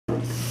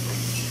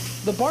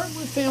The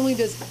Bartlett family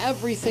does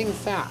everything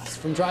fast,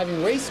 from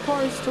driving race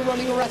cars to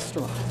running a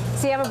restaurant.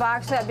 So you have a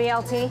box for that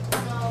BLT?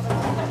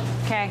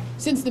 Okay.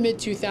 Since the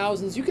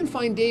mid-2000s, you can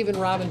find Dave and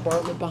Robin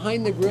Bartlett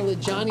behind the grill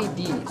at Johnny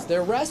D's,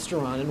 their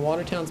restaurant in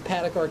Watertown's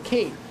Paddock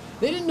Arcade.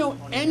 They didn't know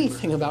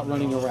anything about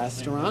running a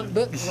restaurant,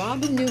 but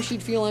Robin knew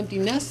she'd feel empty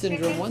nest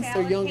syndrome once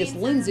their youngest,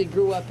 Lindsay,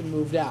 grew up and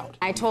moved out.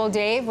 I told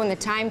Dave when the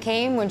time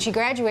came, when she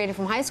graduated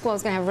from high school, I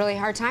was going to have a really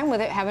hard time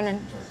with it, having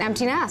an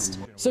empty nest.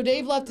 So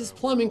Dave left his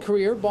plumbing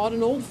career, bought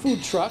an old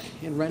food truck,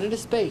 and rented a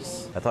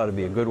space. I thought it'd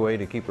be a good way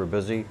to keep her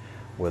busy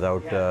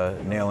without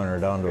nailing her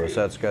down to a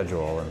set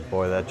schedule, and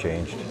boy, that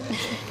changed.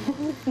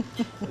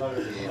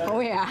 Oh,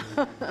 yeah.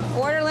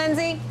 Order,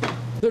 Lindsay.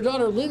 Their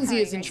daughter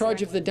Lindsay is in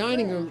charge of the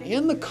dining room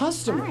and the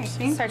customers.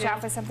 Start you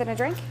off with something to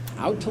drink?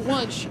 Out to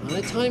lunch on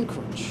a time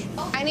crunch.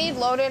 I need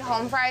loaded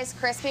home fries,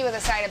 crispy with a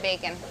side of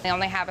bacon. They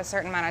only have a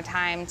certain amount of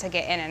time to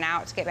get in and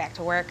out to get back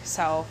to work,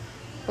 so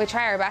we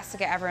try our best to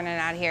get everyone in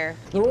and out here.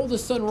 Their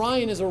oldest son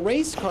Ryan is a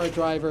race car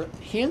driver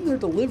and their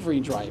delivery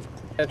driver.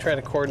 I try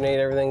to coordinate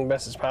everything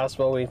best as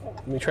possible.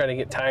 We try to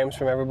get times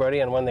from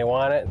everybody and when they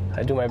want it.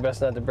 I do my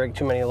best not to break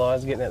too many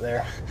laws getting it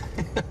there.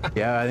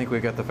 Yeah, I think we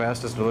got the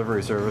fastest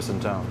delivery service in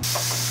town.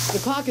 The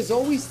clock is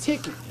always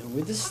ticking, and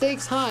with the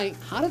stakes high,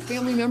 how do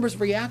family members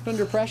react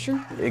under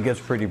pressure? It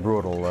gets pretty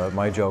brutal.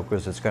 My joke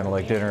was it's kind of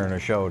like dinner and a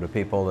show to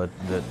people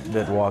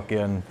that walk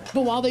in.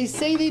 But while they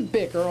say they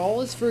bicker,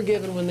 all is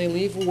forgiven when they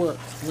leave work.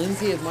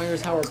 Lindsay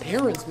admires how her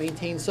parents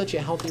maintain such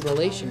a healthy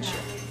relationship.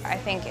 I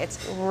think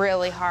it's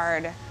really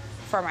hard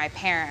for my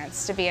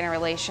parents to be in a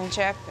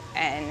relationship,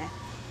 and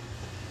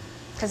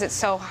because it's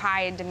so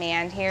high in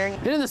demand here.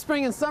 And in the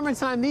spring and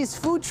summertime, these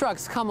food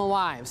trucks come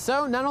alive.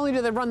 So not only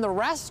do they run the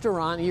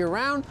restaurant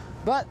year-round,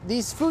 but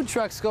these food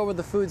trucks go where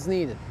the food's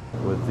needed.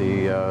 With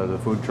the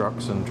food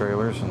trucks and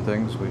trailers and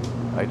things,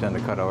 I tend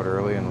to cut out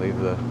early and leave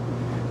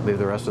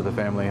the rest of the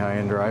family high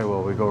and dry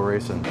while we go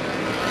racing.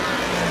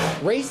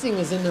 Racing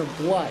is in their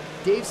blood.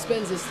 Dave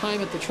spends his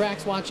time at the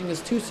tracks watching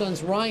his two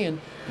sons, Ryan,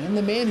 and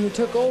the man who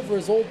took over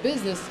his old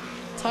business,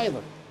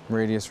 Tyler.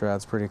 Radius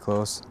rod's pretty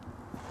close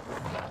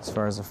as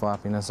far as the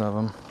floppiness of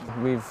them.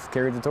 We've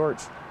carried the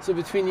torch. So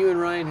between you and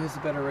Ryan, who's the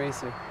better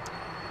racer?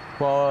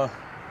 Well,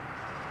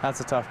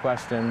 that's a tough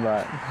question,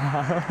 but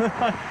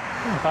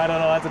I don't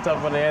know. That's a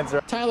tough one to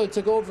answer. Tyler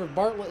took over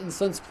Bartlett &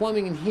 Sons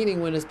Plumbing and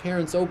Heating when his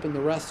parents opened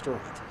the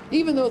restaurant.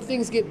 Even though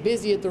things get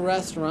busy at the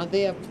restaurant,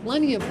 they have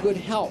plenty of good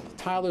help.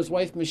 Tyler's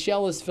wife,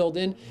 Michelle, is filled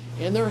in,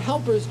 and their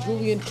helpers,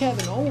 Julie and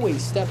Kevin,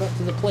 always step up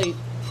to the plate.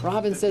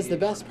 Robin says the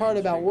best part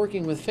about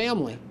working with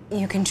family.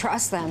 You can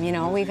trust them, you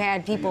know. We've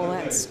had people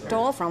that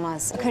stole from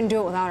us. I couldn't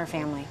do it without our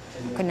family.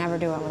 Could never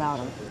do it without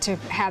them. To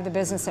have the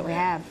business that we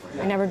have.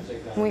 When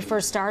we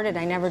first started,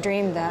 I never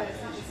dreamed that.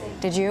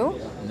 Did you?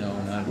 No,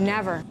 not.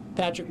 Never.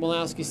 Patrick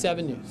Malowski,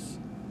 7 News.